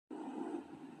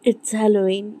It's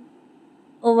Halloween.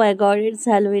 Oh my god, it's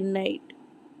Halloween night.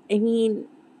 I mean,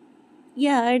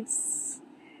 yeah, it's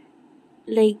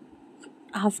like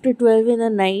after 12 in the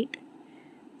night,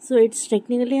 so it's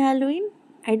technically Halloween.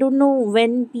 I don't know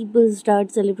when people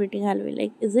start celebrating Halloween.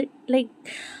 Like, is it like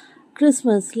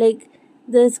Christmas? Like,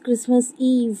 there's Christmas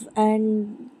Eve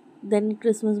and then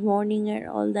Christmas morning and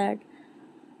all that.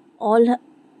 All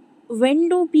when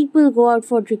do people go out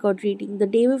for trick or treating? The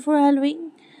day before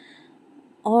Halloween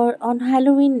or on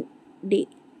Halloween day?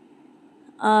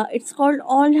 It's called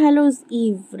All Hallows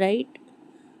Eve, right?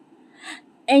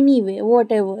 Anyway,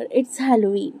 whatever. It's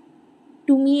Halloween.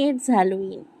 To me, it's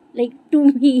Halloween. Like, to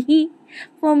me,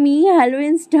 for me,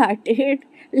 Halloween started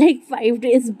like 5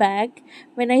 days back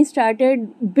when I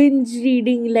started binge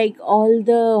reading like all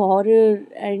the horror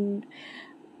and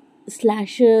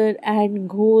slasher and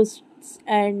ghosts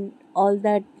and all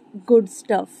that good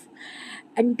stuff.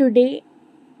 And today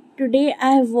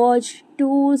I have watched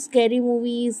two scary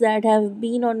movies that have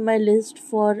been on my list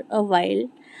for a while.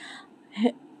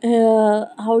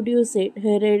 How do you say it?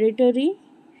 Hereditary,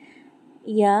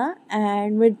 yeah,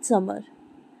 and Midsummer.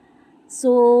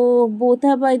 So both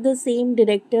are by the same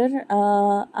director,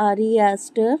 Ari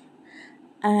Aster,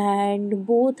 and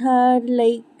both are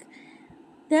like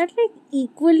they're like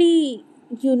equally,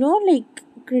 like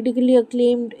critically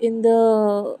acclaimed in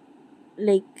the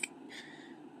like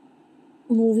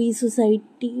movie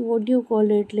society. What do you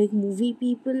call it? Like movie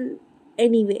people.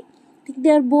 Anyway, I think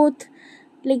they're both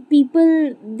like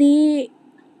people. They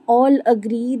all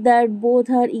agree that both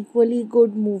are equally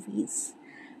good movies,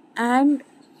 and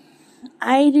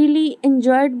I really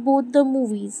enjoyed both the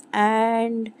movies.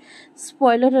 And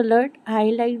spoiler alert, I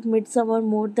liked Midsummer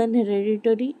more than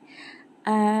Hereditary.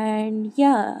 And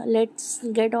yeah, let's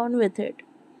get on with it.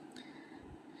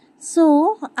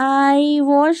 So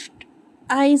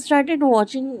I started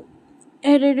watching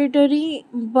Hereditary,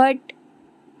 but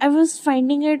I was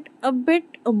finding it a bit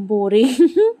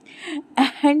boring.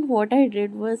 And what I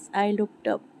did was I looked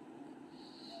up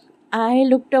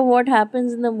what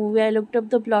happens in the movie. I looked up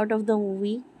the plot of the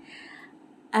movie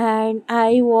and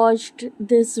I watched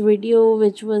this video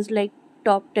which was like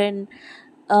top 10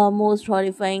 most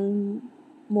horrifying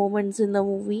moments in the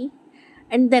movie,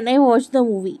 and then I watched the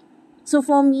movie. So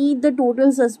for me, the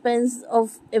total suspense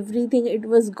of everything it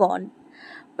was gone,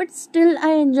 but still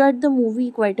I enjoyed the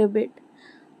movie quite a bit.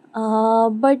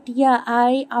 But yeah,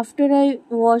 I after I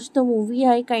watched the movie,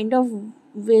 I kind of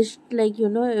wished like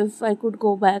if I could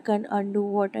go back and undo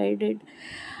what I did.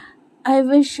 I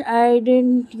wish I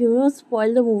didn't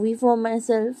spoil the movie for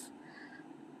myself.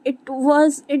 It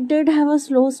did have a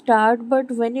slow start,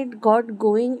 but when it got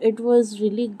going it was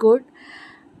really good.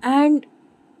 And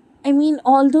I mean,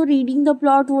 although reading the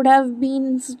plot would have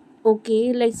been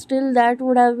okay, like still that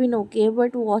would have been okay,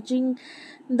 but watching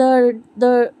the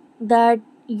that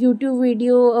YouTube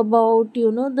video about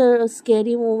the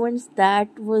scary moments,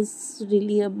 that was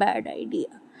really a bad idea.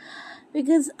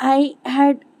 Because I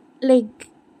had like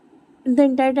the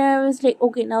entire time I was like,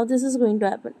 okay, now this is going to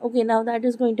happen, okay, now that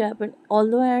is going to happen,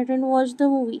 although I hadn't watched the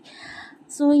movie.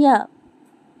 So yeah,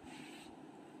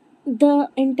 the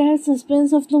entire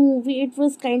suspense of the movie, it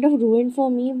was kind of ruined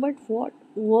for me. But what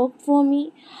worked for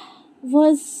me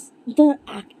was the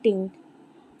acting.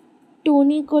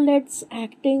 Tony Collette's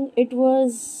acting, it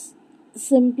was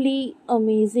simply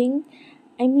amazing.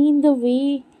 I mean, the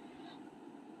way.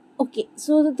 Okay,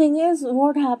 so the thing is,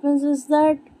 what happens is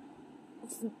that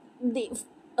the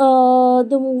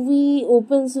the movie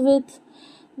opens with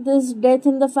this death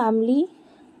in the family,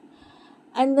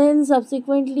 and then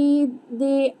subsequently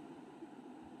they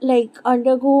like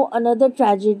undergo another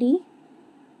tragedy.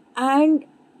 And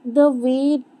the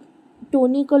way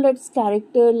Tony Collette's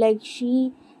character, like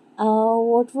she,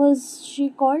 what was she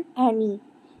called? Annie.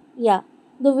 Yeah,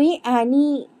 the way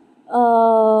Annie,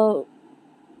 I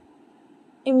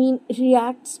mean,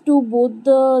 reacts to both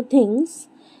the things.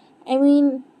 I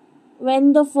mean,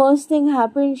 when the first thing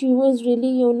happened, she was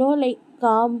really, like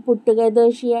calm, put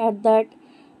together. She had that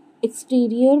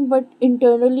exterior, but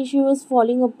internally she was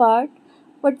falling apart.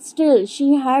 But still,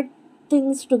 she had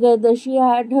things together. She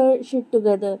had her shit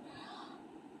together.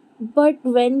 But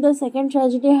when the second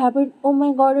tragedy happened, oh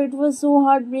my god, it was so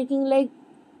heartbreaking. Like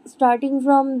starting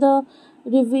from the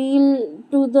reveal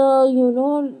to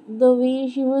the way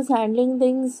she was handling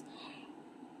things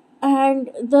and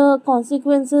the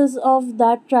consequences of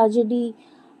that tragedy.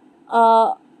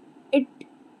 Uh, it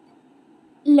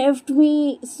left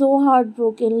me so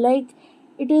heartbroken. Like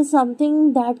it is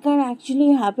something that can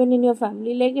actually happen in your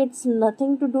family. Like it's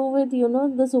nothing to do with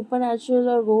the supernatural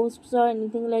or ghosts or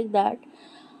anything like that.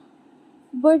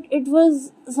 but it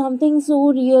was something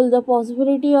so real. The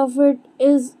possibility of it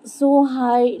is so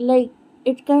high, like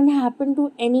it can happen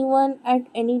to anyone at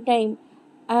any time.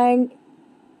 And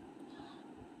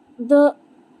the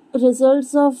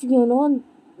results of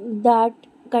that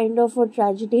kind of a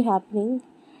tragedy happening,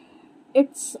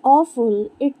 it's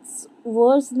awful. It's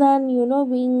worse than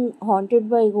being haunted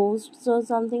by ghosts or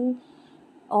something,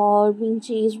 or being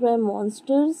chased by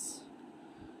monsters.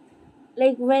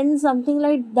 Like when something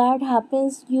like that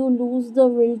happens, you lose the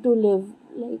will to live.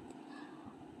 Like,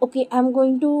 okay, I'm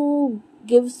going to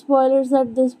give spoilers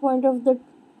at this point of the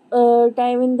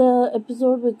time in the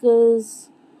episode, because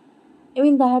I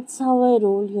mean that's how I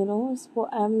roll.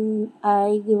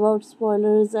 I give out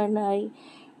spoilers, and I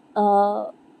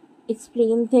uh,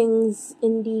 explain things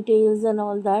in details and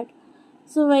all that.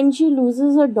 So when she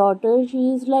loses her daughter,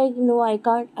 she's like, no, I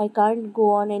can't go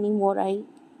on anymore.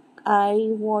 I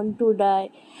want to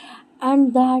die.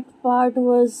 And that part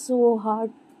was so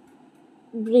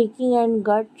heartbreaking and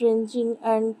gut wrenching.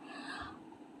 And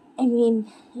I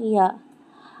mean, yeah,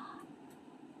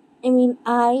 I mean,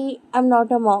 I am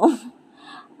not a mom.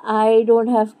 I don't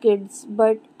have kids,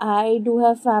 but I do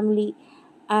have family.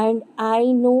 And I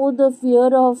know the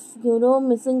fear of,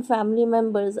 missing family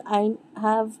members. I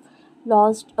have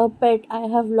lost a pet, I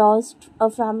have lost a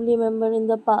family member in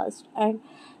the past. And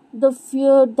the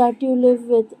fear that you live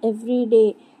with every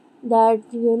day, that,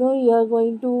 you're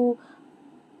going to,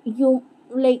 you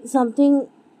like something,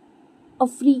 a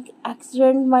freak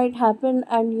accident might happen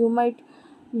and you might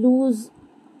lose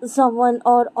someone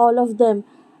or all of them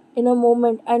in a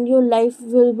moment, and your life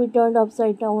will be turned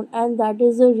upside down. And that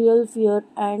is a real fear,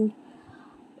 and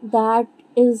that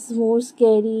is more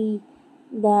scary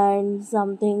than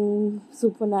something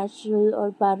supernatural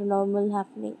or paranormal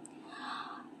happening.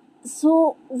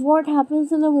 So what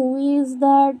happens in the movie is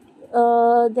that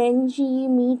then she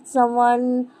meets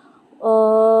someone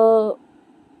uh,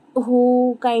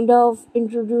 who kind of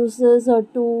introduces her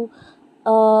to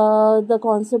the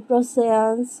concept of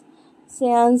seance.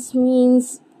 Seance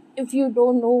means, if you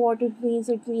don't know what it means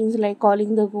like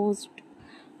calling the ghost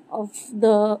of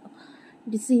the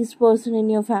deceased person in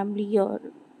your family or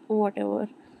whatever.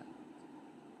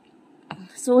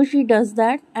 So she does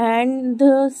that, and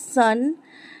the son,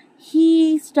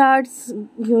 he starts,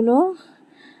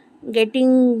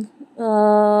 getting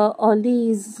all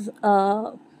these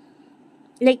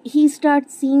like he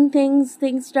starts seeing things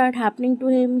start happening to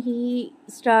him, he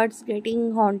starts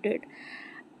getting haunted.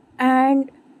 And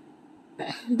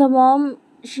the mom,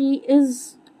 she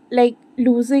is like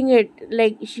losing it,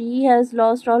 like she has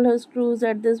lost all her screws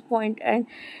at this point, and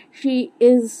she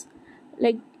is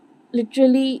like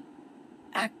literally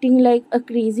acting like a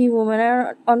crazy woman.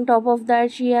 And on top of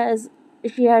that, she had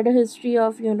a history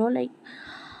of like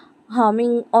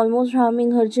almost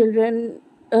harming her children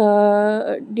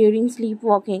during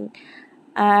sleepwalking.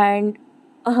 And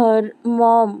her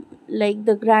mom, like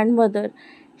the grandmother,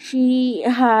 she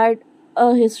had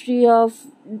a history of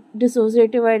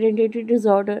dissociative identity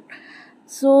disorder.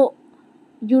 So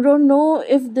you don't know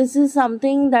if this is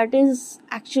something that is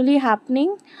actually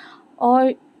happening,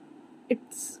 or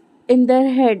it's in their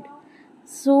head.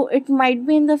 So it might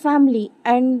be in the family.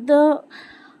 And the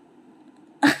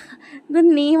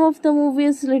name of the movie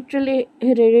is literally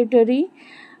Hereditary.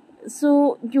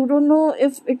 So you don't know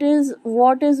if it is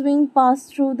what is being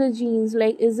passed through the genes,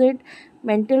 like is it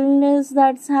mental illness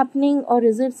that's happening, or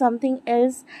is it something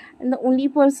else. And the only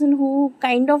person who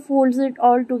kind of holds it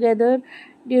all together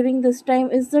during this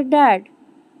time is the dad.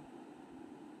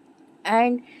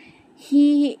 And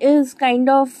he is kind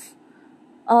of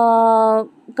uh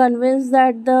convinced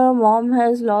that the mom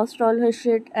has lost all her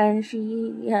shit and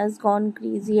she has gone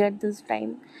crazy at this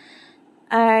time.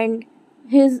 And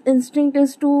his instinct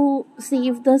is to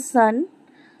save the son,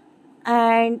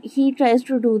 and he tries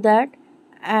to do that,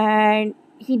 and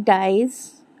he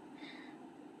dies.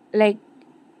 Like,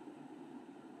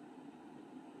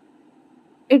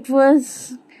 it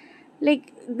was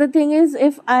like, the thing is,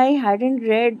 if I hadn't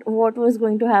read what was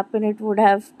going to happen, it would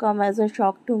have come as a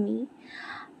shock to me.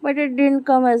 But it didn't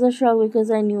come as a shock because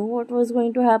I knew what was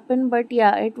going to happen. But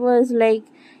yeah, it was like,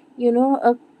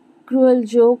 a cruel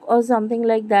joke or something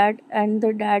like that, and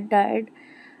the dad died.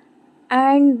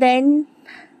 And then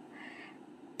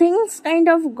things kind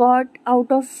of got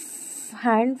out of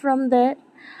hand from there.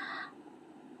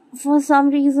 For some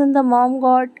reason, the mom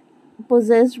got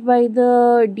possessed by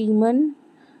the demon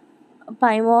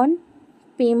Paimon.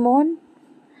 Paimon.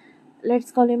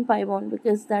 Let's call him Paimon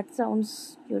because that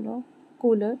sounds,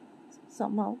 cooler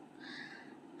somehow.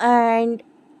 And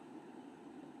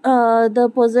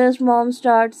the possessed mom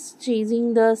starts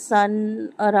chasing the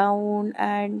son around,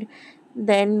 and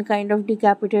then kind of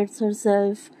decapitates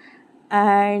herself,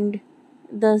 and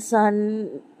the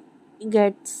son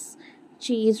gets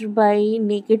chased by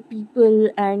naked people,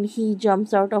 and he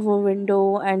jumps out of a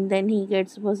window, and then he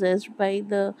gets possessed by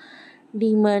the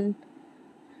demon,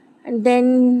 and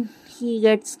then he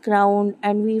gets crowned,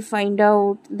 and we find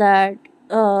out that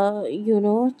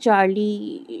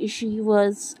Charlie, she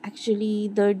was actually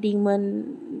the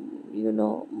demon,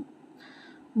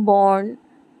 born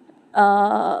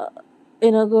uh,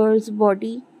 in a girl's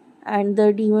body, and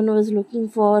the demon was looking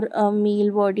for a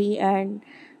male body. And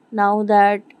now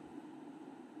that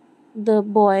the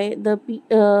boy,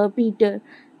 Peter,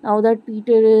 now that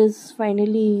Peter is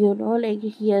finally, like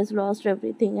he has lost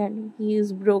everything and he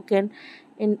is broken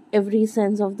in every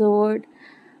sense of the word,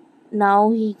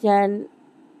 now he can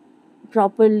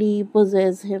properly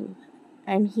possess him,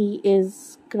 and he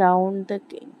is crowned the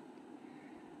king.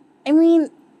 I mean,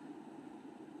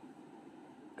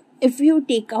 if you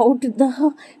take out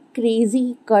the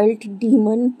crazy cult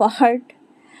demon part,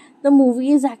 the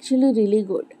movie is actually really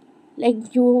good.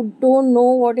 Like, you don't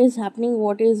know what is happening,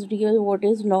 what is real, what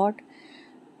is not.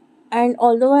 And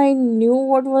although I knew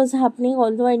what was happening,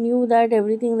 although I knew that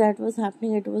everything that was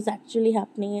happening, it was actually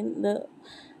happening in the,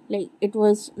 like, it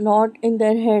was not in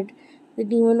their head, the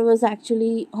demon was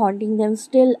actually haunting them,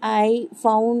 still I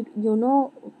found,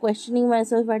 questioning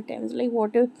myself at times, like,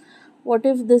 what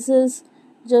if this is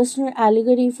just an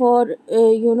allegory for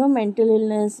mental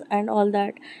illness and all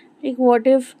that. Like, what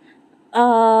if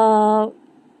uh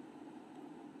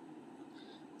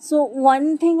so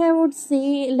one thing I would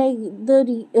say, like,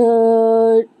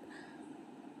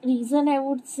 reason I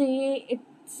would say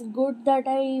it's good that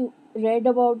I read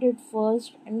about it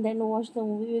first and then watched the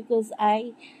movie, because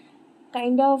I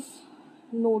kind of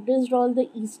noticed all the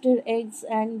Easter eggs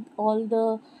and all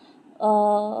the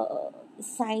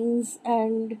signs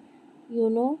and, you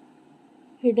know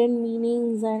hidden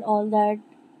meanings and all that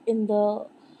in the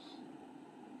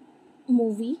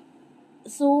movie.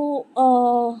 So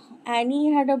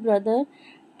Annie had a brother,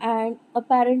 and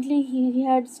apparently he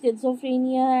had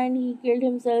schizophrenia, and he killed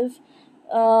himself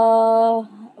uh,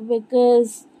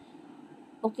 because,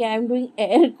 okay, I'm doing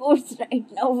air quotes right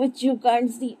now, which you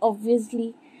can't see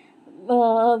obviously,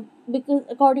 uh, because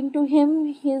according to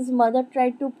him, his mother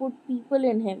tried to put people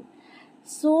in him.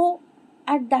 So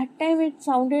at that time,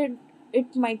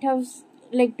 it might have,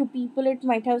 like, to people it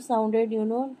might have sounded,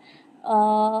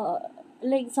 uh,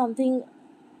 like something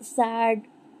sad,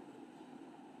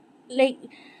 like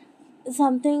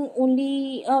something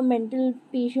only a mental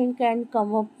patient can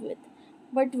come up with.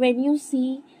 But when you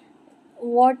see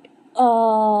what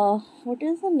what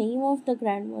is the name of the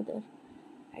grandmother,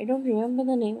 I don't remember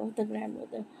the name of the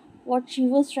grandmother. What she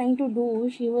was trying to do,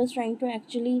 she was trying to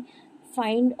actually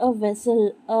find a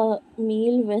vessel, a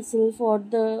male vessel for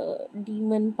the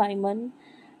demon Paimon,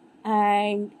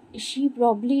 and she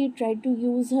probably tried to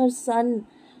use her son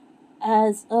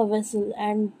as a vessel,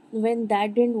 and when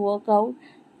that didn't work out,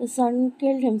 the son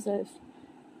killed himself.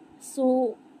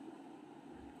 So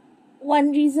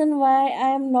one reason why I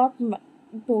am not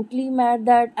totally mad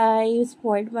that I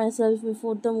spoiled myself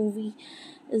before the movie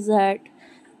is that,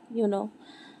 you know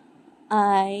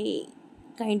I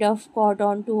kind of caught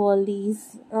on to all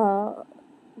these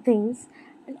things.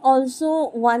 And also,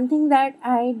 one thing that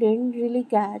I didn't really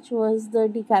catch was the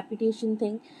decapitation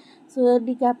thing. So the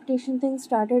decapitation thing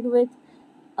started with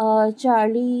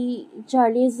Charlie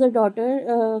is the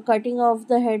daughter, cutting off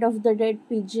the head of the dead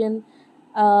pigeon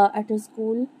at a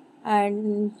school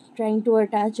and trying to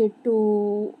attach it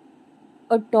to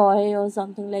a toy or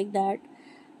something like that.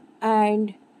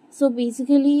 And so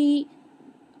basically,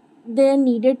 there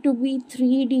needed to be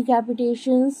three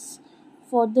decapitations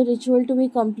for the ritual to be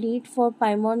complete for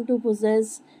Paimon to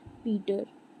possess Peter.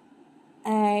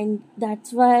 And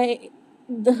that's why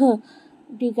the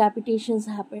decapitations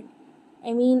happened.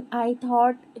 I mean, I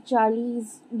thought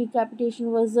Charlie's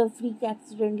decapitation was a freak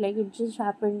accident, like it just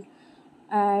happened,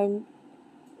 and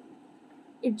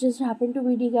it just happened to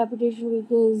be decapitation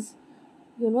because,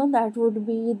 that would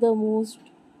be the most,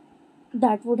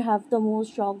 that would have the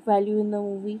most shock value in the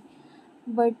movie.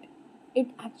 But it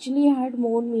actually had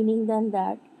more meaning than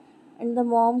that. And the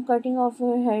mom cutting off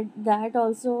her head, that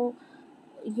also,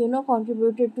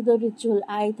 contributed to the ritual.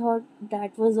 I thought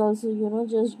that was also,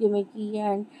 just gimmicky,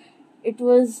 and it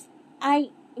was, I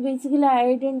basically,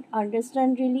 I didn't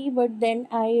understand really, but then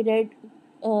I read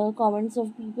comments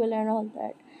of people and all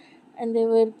that, and they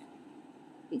were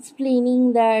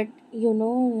explaining that,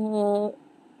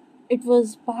 it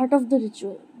was part of the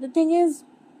ritual. The thing is,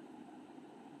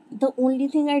 the only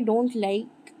thing I don't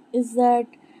like is that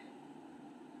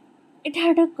it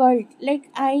had a cult. Like,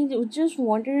 I just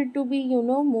wanted it to be,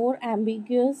 more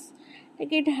ambiguous.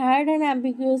 Like, it had an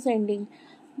ambiguous ending,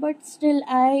 but still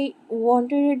I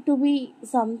wanted it to be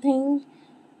something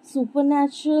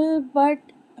supernatural. But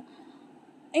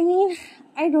I mean,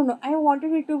 I don't know, I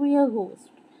wanted it to be a ghost.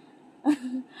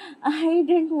 I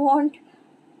didn't want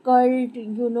cult,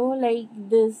 like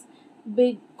this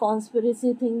big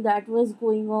conspiracy thing that was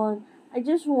going on. I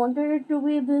just wanted it to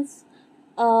be this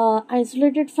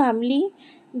isolated family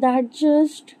that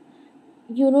just,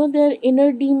 their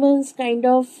inner demons kind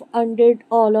of undid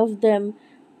all of them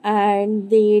and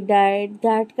they died.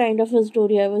 That kind of a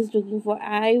story I was looking for.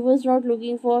 I was not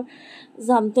looking for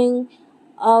something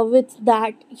with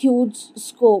that huge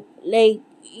scope. Like,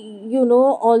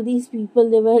 all these people,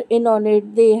 they were in on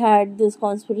it. They had this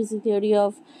conspiracy theory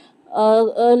of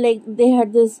like they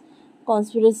had this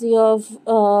conspiracy of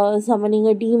summoning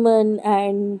a demon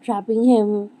and trapping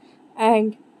him.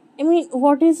 And I mean,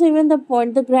 what is even the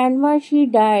point? The grandma, she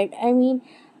died. I mean,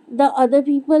 the other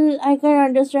people I can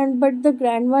understand, but the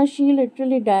grandma, she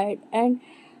literally died. And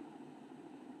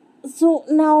so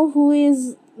now, who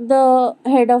is the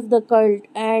head of the cult,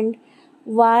 and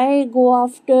why go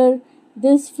after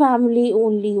this family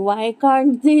only? Why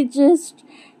can't they just,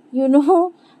 you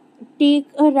know, take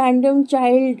a random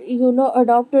child,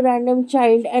 adopt a random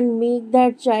child and make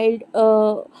that child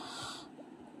a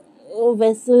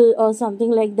vessel or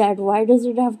something like that? Why does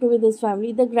it have to be this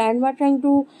family? The grandma trying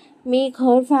to make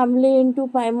her family into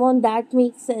Paimon, that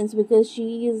makes sense because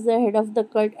she is the head of the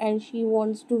cult and she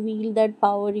wants to wield that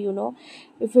power.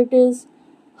 If it is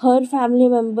her family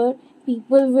member,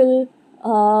 people will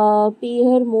pay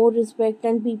her more respect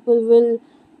and people will,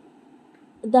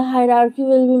 the hierarchy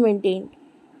will be maintained.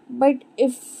 But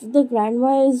if the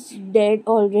grandma is dead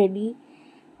already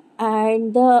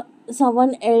and the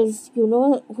someone else,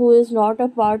 who is not a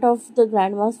part of the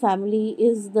grandma's family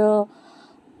is the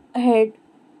head,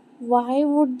 why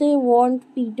would they want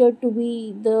Peter to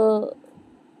be the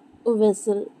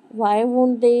vessel? Why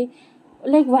won't they,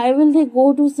 like, why will they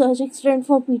go to such extent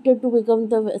for Peter to become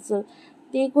the vessel?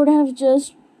 They could have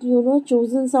just,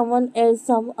 chosen someone else,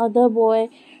 some other boy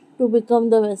to become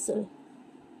the vessel.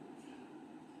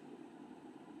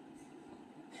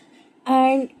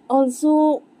 And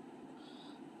also,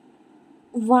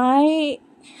 why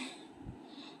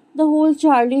the whole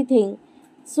Charlie thing?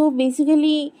 So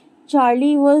basically,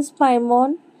 Charlie was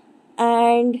Paimon,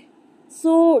 and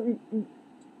so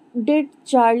did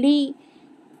Charlie.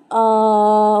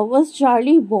 Was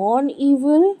Charlie born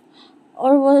evil,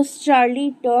 or was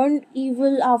Charlie turned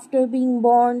evil after being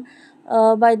born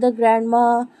by the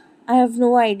grandma? I have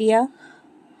no idea.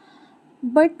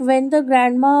 But when the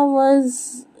grandma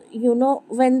was,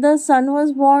 when the son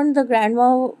was born, the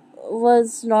grandma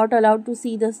was not allowed to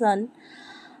see the son.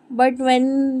 But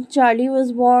when Charlie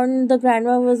was born, the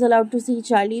grandma was allowed to see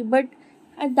Charlie. But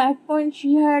at that point,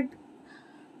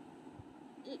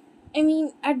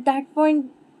 at that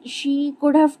point, she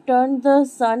could have turned the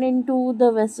son into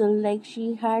the vessel. Like,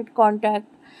 she had contact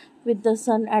with the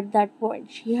sun at that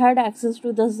point, she had access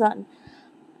to the sun.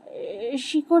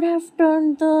 She could have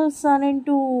turned the sun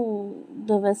into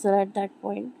the vessel at that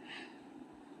point.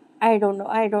 I don't know,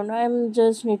 I'm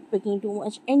just nitpicking too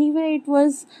much. Anyway, it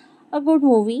was a good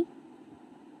movie.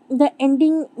 The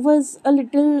ending was a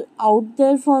little out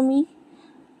there for me.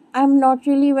 I'm not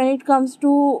really, when it comes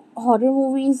to horror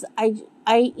movies, I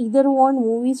either want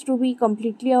movies to be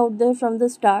completely out there from the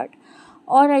start,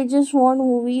 or I just want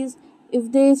movies,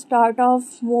 if they start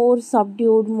off more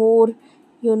subdued, more,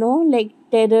 like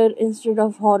terror instead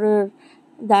of horror,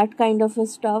 that kind of a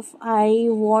stuff. I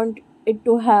want it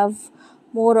to have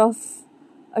more of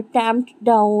a tamped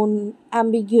down,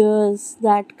 ambiguous,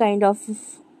 that kind of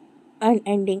an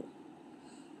ending.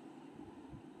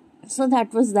 So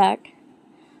that was that.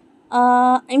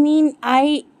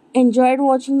 I enjoyed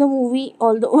watching the movie,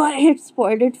 although I had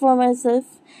spoiled it for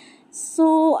myself.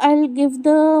 So I'll give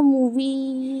the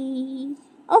movie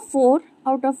a 4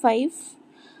 out of 5.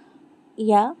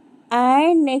 Yeah.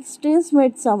 And next is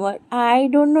Midsummer. I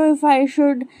don't know if I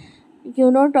should,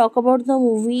 talk about the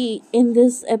movie in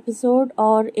this episode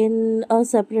or in a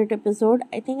separate episode.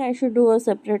 I think I should do a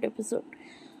separate episode.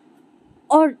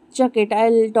 Or chuck it,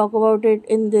 I'll talk about it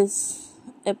in this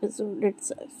episode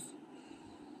itself.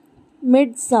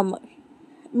 Midsummer.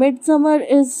 Midsummer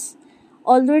is,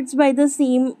 although it's by the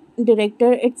same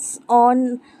director, it's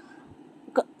on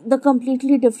the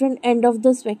completely different end of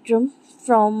the spectrum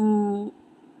from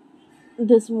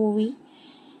this movie.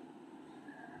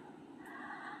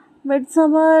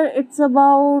 Midsummer, it's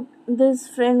about this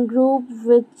friend group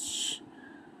which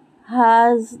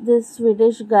has this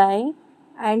Swedish guy,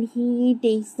 and he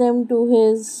takes them to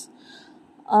his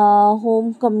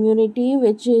home community,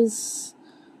 which is,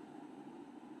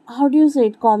 how do you say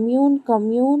it,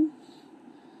 commune.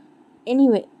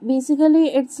 Anyway, basically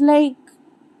it's like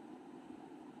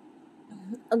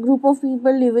a group of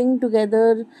people living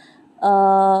together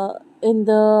in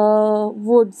the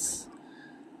woods,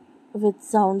 which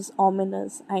sounds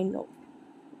ominous, I know.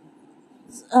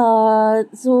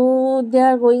 So they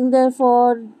are going there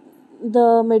for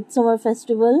the midsummer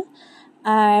festival,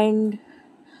 and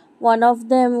one of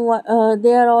them,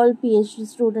 they are all PhD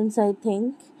students, I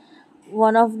think.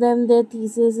 One of them, their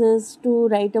thesis is to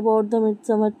write about the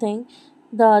midsummer thing.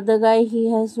 The other guy, he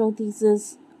has no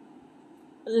thesis,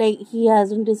 like he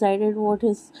hasn't decided what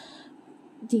his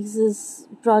thesis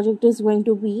project is going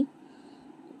to be.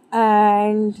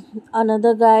 And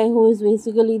another guy who is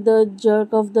basically the jerk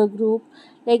of the group,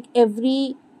 like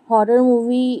every horror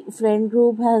movie friend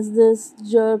group has this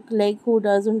jerk, like who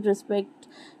doesn't respect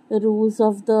the rules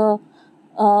of the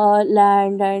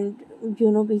land, and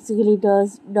basically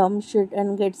does dumb shit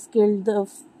and gets killed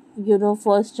the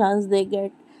first chance they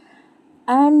get.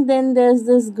 And then there's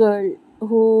this girl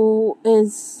who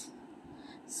is,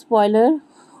 spoiler,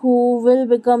 who will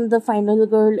become the final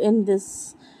girl in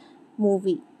this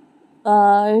movie.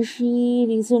 She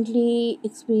recently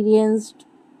experienced,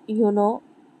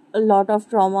 a lot of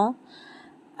trauma,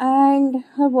 and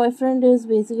her boyfriend is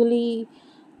basically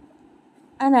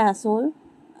an asshole.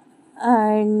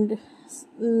 And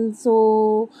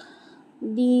so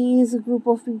these group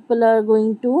of people are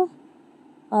going to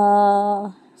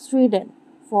Sweden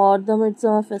for the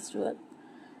Midsummer Festival.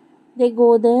 They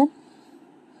go there.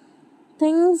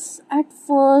 Things at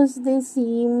first they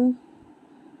seem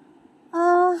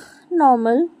uh,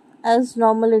 normal, as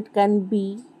normal it can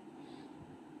be.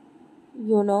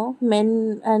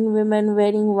 Men and women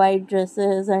wearing white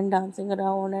dresses and dancing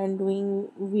around and doing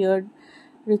weird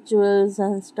rituals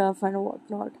and stuff and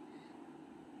whatnot.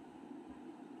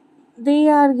 They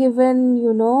are given,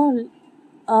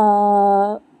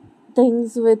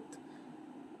 things with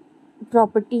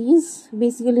properties,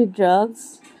 basically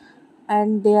drugs,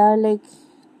 and they are like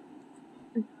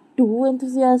too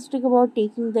enthusiastic about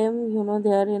taking them.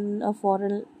 They are in a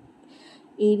foreign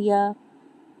area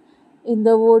in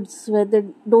the woods where they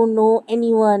don't know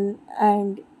anyone,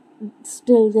 and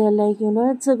still they're like,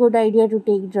 it's a good idea to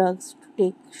take drugs, to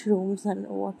take shrooms and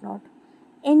whatnot.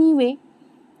 Anyway,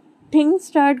 things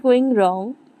start going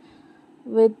wrong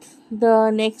with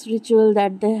the next ritual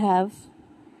that they have.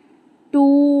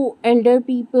 Two elder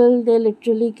people, they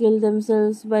literally kill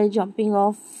themselves by jumping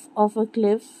off a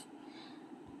cliff.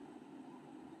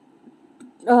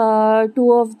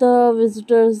 Two of the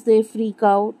visitors, they freak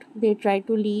out, they try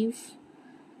to leave,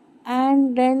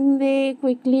 and then they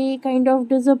quickly kind of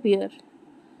disappear.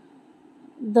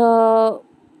 The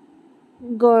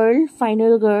girl,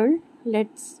 final girl,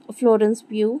 let's Florence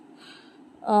Pugh,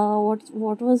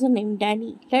 what was her name,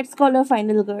 Danny, let's call her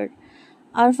final girl.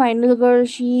 Our final girl,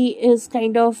 she is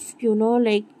kind of,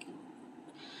 like,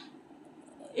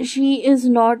 she is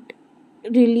not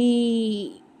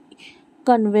really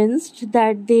convinced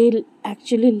that they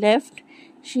actually left.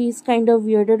 She's kind of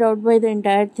weirded out by the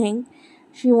entire thing.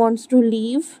 She wants to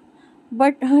leave,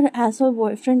 but her asshole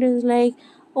boyfriend is like,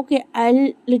 okay,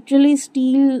 I'll literally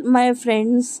steal my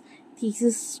friend's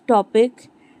thesis topic,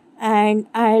 and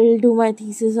I'll do my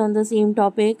thesis on the same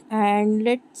topic, and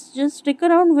let's just stick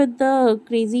around with the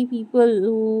crazy people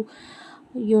who,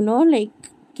 like,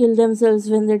 kill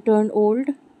themselves when they turn old.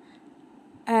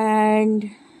 And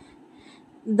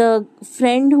the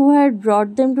friend who had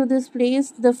brought them to this place,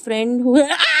 the friend who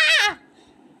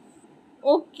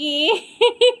okay,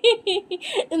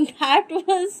 that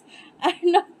was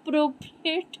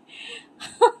inappropriate.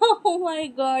 Oh my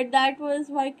god, that was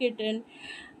my kitten.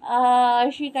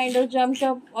 She kind of jumped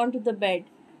up onto the bed,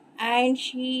 and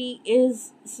she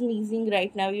is sneezing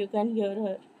right now, you can hear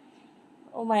her.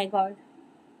 Oh my god.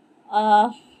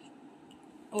 uh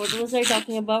what was I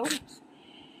talking about?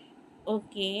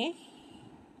 Okay,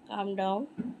 calm down.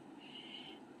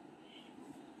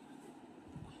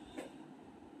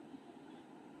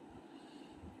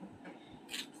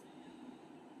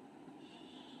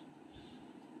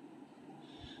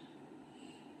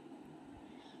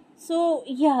 So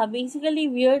yeah, basically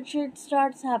weird shit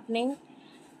starts happening.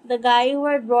 The guy who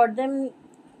had brought them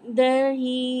there,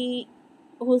 he,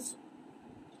 whose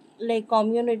like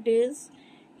communities,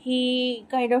 he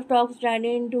kind of talks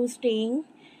Danny into staying,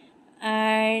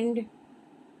 and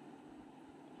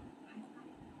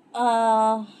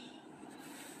uh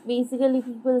basically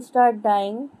people start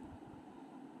dying,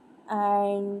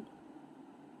 and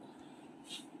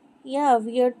yeah,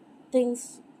 weird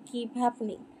things keep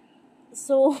happening.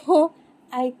 So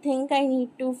I think I need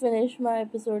to finish my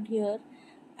episode here.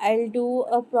 I'll do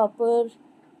a proper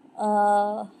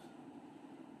uh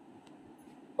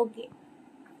okay,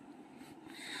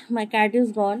 my cat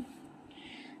is gone.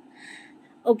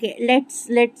 Okay,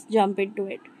 let's jump into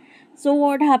it. So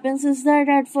what happens is that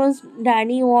at first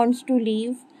Danny wants to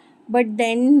leave, but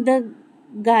then the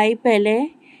guy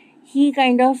Pele, he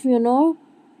kind of,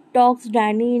 talks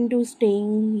Danny into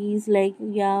staying. He's like,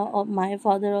 yeah, my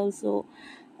father also,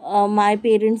 my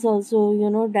parents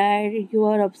also, dad, you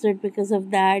are upset because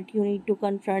of that, you need to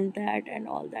confront that and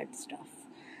all that stuff.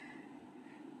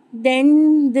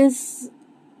 Then this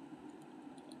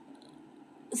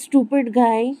stupid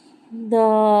guy,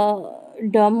 the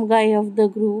dumb guy of the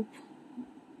group,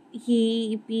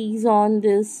 he pees on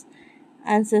this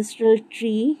ancestral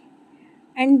tree,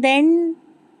 and then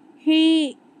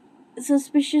he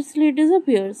suspiciously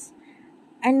disappears,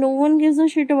 and no one gives a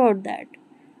shit about that.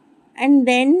 And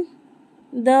then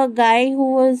the guy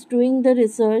who was doing the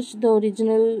research, the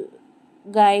original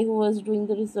guy who was doing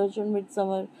the research on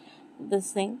Midsummer,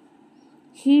 this thing,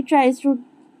 he tries to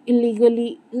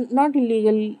illegally, not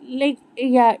illegal, like,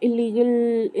 yeah,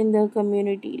 illegal in the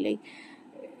community, like,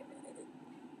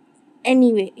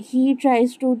 anyway, he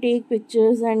tries to take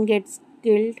pictures and gets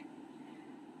killed.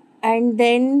 And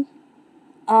then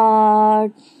uh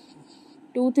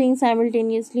two things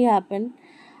simultaneously happen.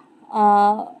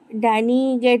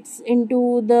 Danny gets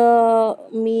into the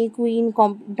May Queen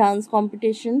dance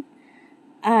competition,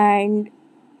 and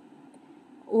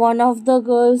one of the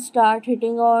girls start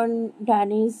hitting on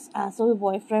Danny's asshole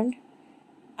boyfriend.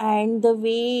 And the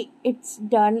way it's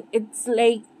done, it's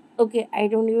like, okay, I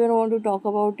don't even want to talk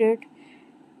about it.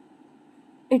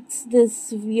 It's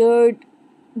this weird,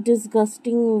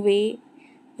 disgusting way,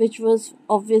 which was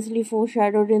obviously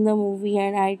foreshadowed in the movie,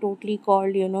 and I totally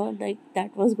called, like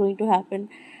that was going to happen.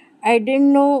 I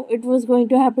didn't know it was going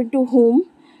to happen to whom,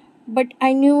 but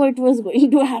I knew it was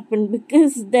going to happen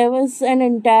because there was an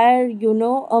entire,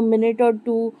 a minute or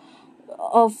two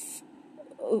of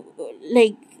uh,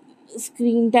 like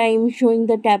screen time showing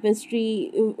the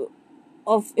tapestry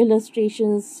of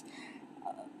illustrations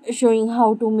showing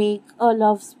how to make a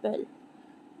love spell.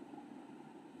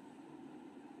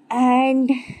 And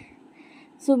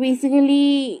so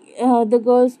basically, the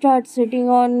girl starts sitting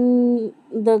on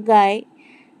the guy,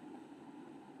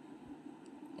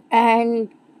 and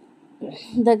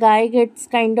the guy gets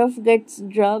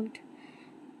drugged.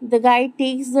 The guy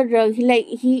takes the drug.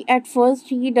 He at first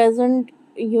he doesn't,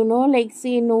 like,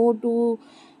 say no to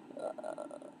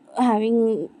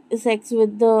having sex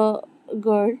with the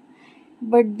girl,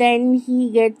 but then he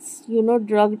gets,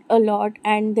 drugged a lot,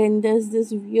 and then there's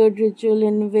this weird ritual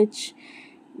in which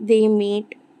they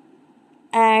mate.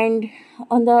 And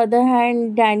on the other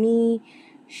hand, Danny,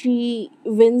 she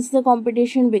wins the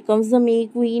competition, becomes the May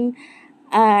Queen,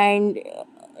 and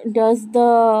does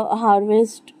the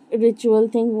harvest ritual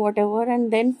thing, whatever,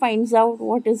 and then finds out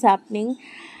what is happening.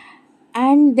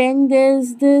 And then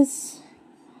there's this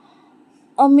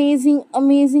amazing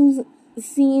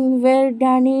scene where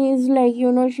Danny is like,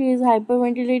 she is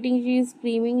hyperventilating, she is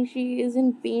screaming, she is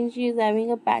in pain, she is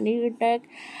having a panic attack,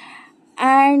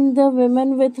 and the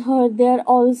women with her, they are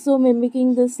also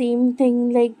mimicking the same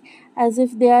thing, like as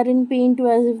if they are in pain too,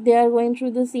 as if they are going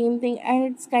through the same thing.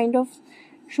 And it's kind of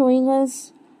showing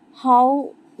us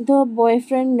how the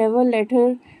boyfriend never let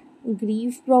her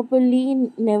grieve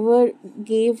properly, never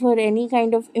gave her any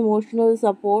kind of emotional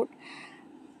support.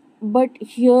 But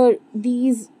here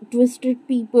these twisted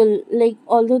people, like,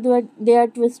 although they are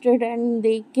twisted and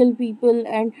they kill people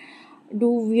and do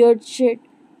weird shit,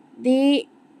 they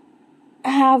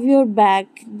have your back.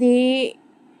 They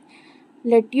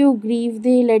let you grieve,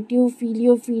 they let you feel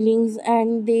your feelings,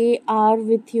 and they are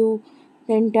with you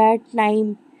the entire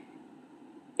time.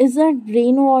 Is that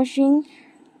brainwashing?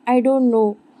 I don't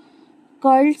know.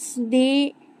 Cults,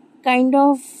 they kind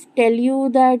of tell you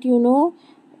that,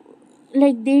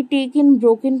 like, they take in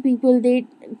broken people, they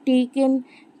take in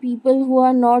people who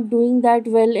are not doing that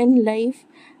well in life,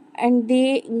 and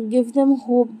they give them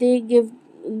hope. They give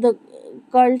the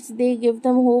cults, they give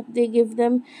them hope, they give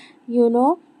them, you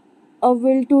know a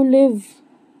will to live.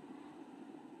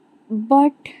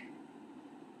 But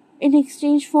in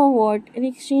exchange for what? In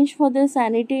exchange for their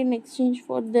sanity, in exchange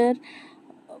for their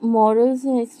morals,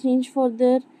 in exchange for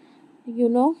their, you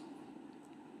know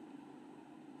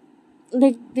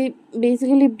like, they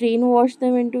basically brainwash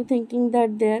them into thinking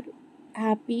that they're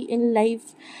happy in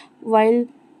life, while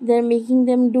they're making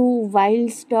them do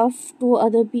wild stuff to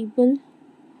other people,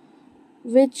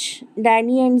 which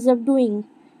Danny ends up doing.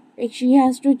 Like, she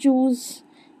has to choose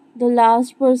the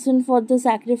last person for the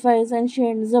sacrifice, and she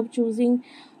ends up choosing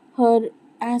her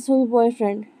asshole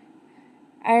boyfriend.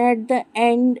 And at the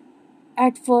end,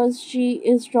 at first she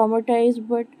is traumatized,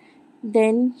 but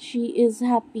then she is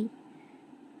happy.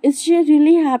 Is she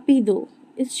really happy though?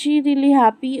 Is she really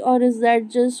happy, or is that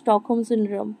just Stockholm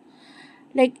syndrome?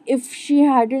 Like, if she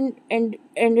hadn't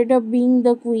ended up being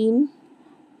the queen,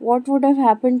 what would have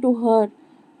happened to her?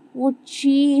 Would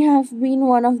she have been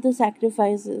one of the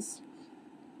sacrifices?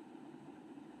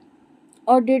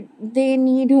 Or did they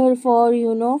need her for,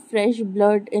 fresh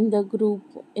blood in the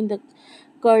group, in the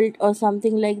cult, or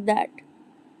something like that?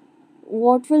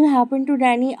 What will happen to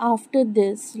Danny after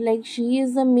this? Like, she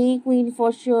is the May Queen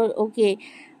for sure. Okay,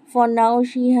 for now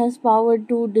she has power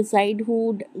to decide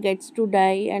who gets to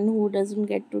die and who doesn't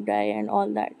get to die and all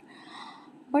that.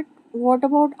 But what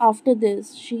about after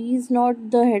this? She is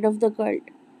not the head of the cult.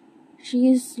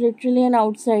 She is literally an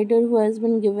outsider who has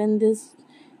been given this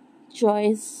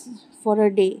choice for a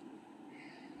day.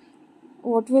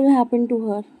 What will happen to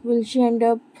her? Will she end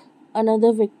up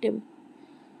another victim?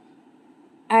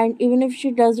 And even if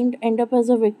she doesn't end up as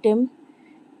a victim,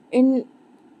 in,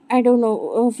 I don't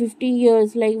know, 50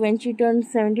 years, like when she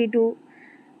turns 72,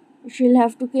 she'll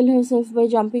have to kill herself by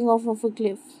jumping off of a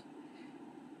cliff.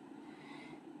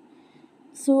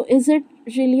 So, is it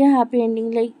really a happy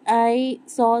ending? Like, I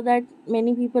saw that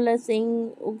many people are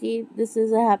saying, okay, this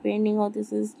is a happy ending, or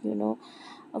this is,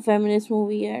 a feminist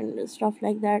movie and stuff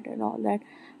like that and all that.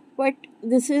 But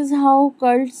this is how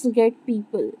cults get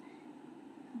people.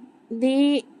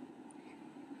 They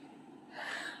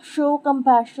show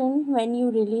compassion when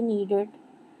you really need it,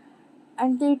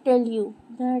 and they tell you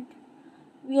that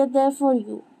we are there for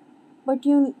you, but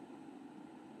you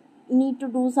need to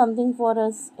do something for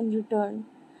us in return.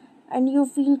 And you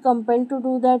feel compelled to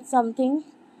do that something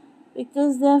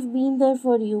because they have been there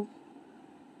for you.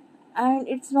 And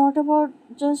it's not about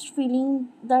just feeling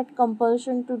that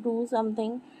compulsion to do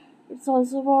something, it's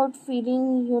also about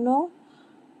feeling,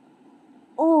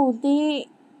 oh, they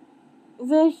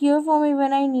were here for me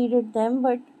when I needed them,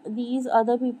 but these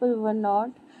other people were not.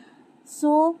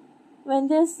 So, when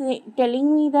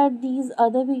telling me that these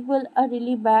other people are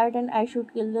really bad and I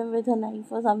should kill them with a knife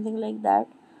or something like that,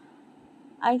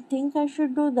 I think I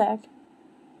should do that.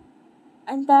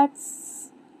 And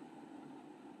that's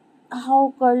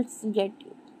how cults get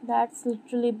you. That's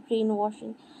literally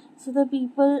brainwashing. So, the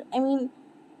people, I mean,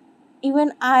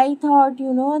 even I thought,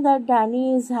 that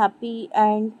Danny is happy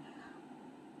and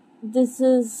this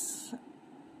is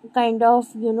kind of,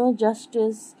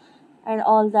 justice and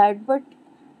all that. But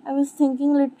I was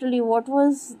thinking literally, what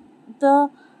was the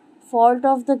fault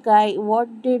of the guy?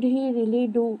 What did he really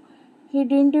do? He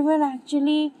didn't even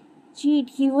actually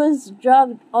cheat. He was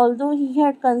drugged, although he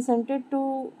had consented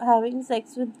to having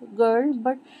sex with the girl,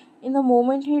 but in the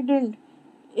moment he didn't.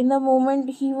 In the moment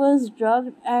he was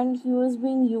drugged and he was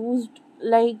being used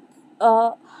like,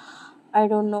 I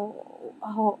don't know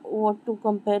what to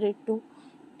compare it to.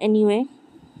 Anyway,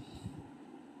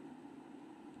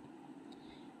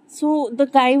 so the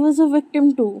guy was a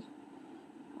victim too.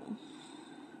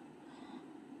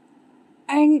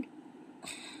 And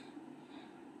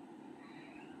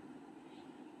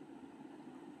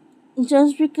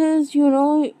just because,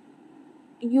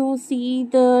 you see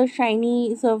the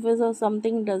shiny surface of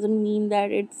something doesn't mean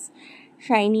that it's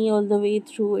shiny all the way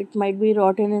through. It might be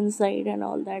rotten inside and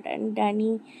all that. And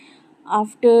Danny,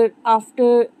 after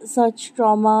such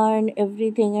trauma and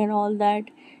everything and all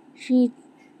that, she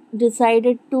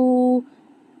decided to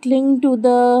cling to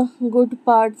the good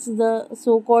parts, the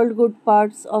so-called good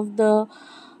parts of the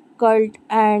cult.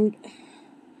 And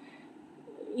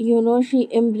she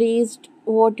embraced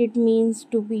what it means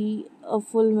to be a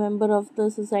full member of the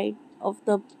society, of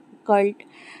the cult,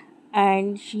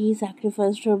 and she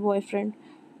sacrificed her boyfriend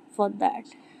for that.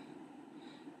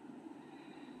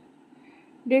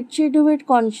 Did she do it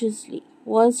consciously?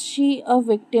 Was she a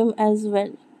victim as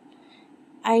well?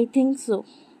 I think so.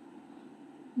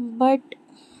 But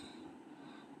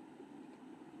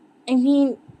I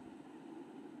mean,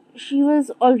 she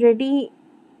was already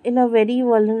in a very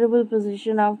vulnerable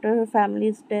position after her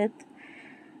family's death,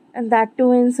 and that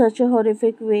too in such a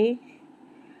horrific way.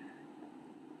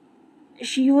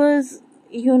 She was,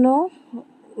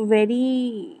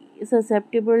 very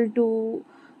susceptible to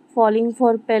falling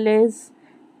for Pele's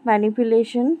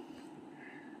manipulation,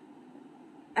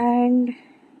 and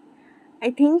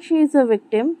I think she is a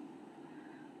victim.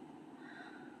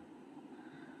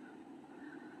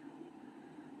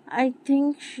 I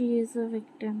think she is a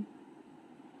victim.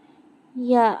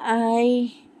 Yeah,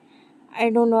 I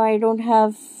don't know. I don't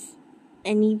have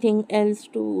anything else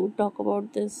to talk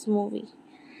about this movie.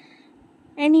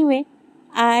 Anyway,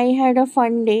 I had a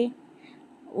fun day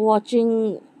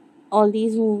watching all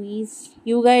these movies.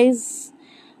 You guys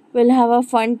will have a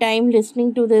fun time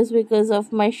listening to this because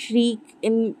of my shriek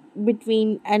in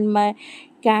between and my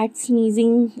cat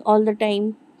sneezing all the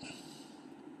time.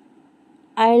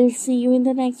 I'll see you in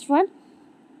the next one.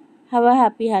 Have a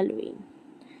happy Halloween.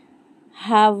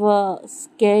 Have a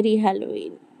scary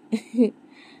Halloween.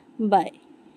 Bye.